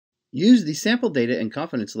Use the sample data and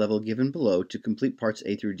confidence level given below to complete parts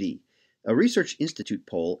A through D. A Research Institute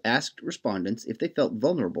poll asked respondents if they felt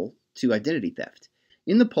vulnerable to identity theft.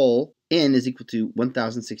 In the poll, N is equal to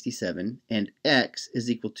 1067 and X is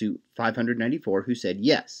equal to 594 who said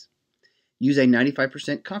yes. Use a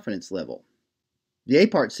 95% confidence level. The A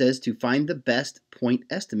part says to find the best point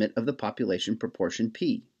estimate of the population proportion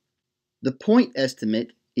P. The point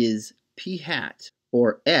estimate is P hat,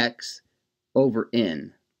 or X, over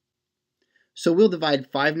N. So we'll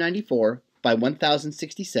divide 594 by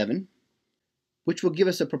 1067, which will give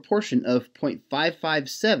us a proportion of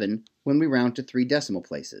 0.557 when we round to 3 decimal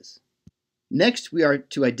places. Next, we are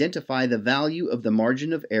to identify the value of the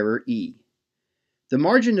margin of error E. The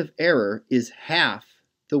margin of error is half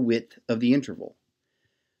the width of the interval.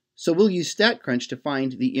 So we'll use Statcrunch to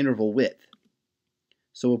find the interval width.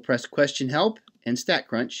 So we'll press Question Help and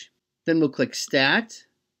Statcrunch. Then we'll click Stat,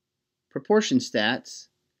 Proportion Stats,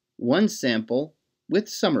 One Sample with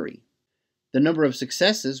Summary. The number of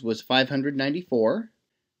successes was 594.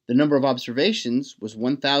 The number of observations was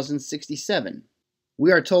 1067.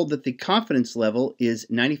 We are told that the confidence level is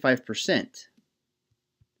 95%.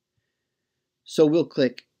 So we'll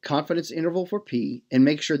click Confidence Interval for P and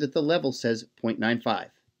make sure that the level says 0.95.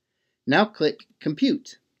 Now click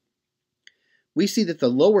Compute. We see that the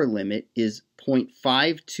lower limit is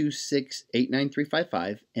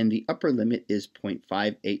 0.5268935 and the upper limit is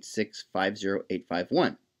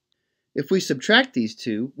 0.58650,851. If we subtract these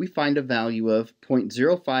two, we find a value of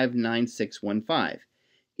 0.059615.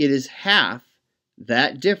 It is half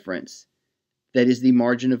that difference that is the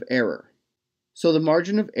margin of error. So the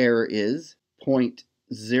margin of error is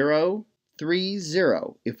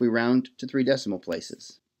 0.030 if we round to 3 decimal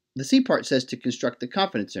places. The C part says to construct the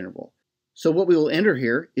confidence interval. So what we will enter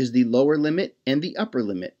here is the lower limit and the upper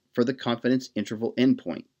limit for the confidence interval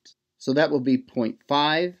endpoint. So that will be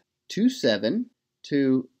 0.527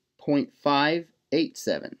 to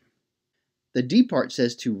 0.587. The D part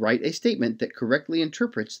says to write a statement that correctly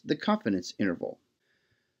interprets the confidence interval.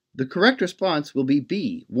 The correct response will be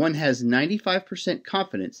B. One has 95%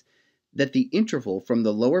 confidence that the interval from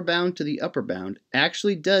the lower bound to the upper bound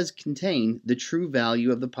actually does contain the true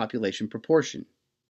value of the population proportion.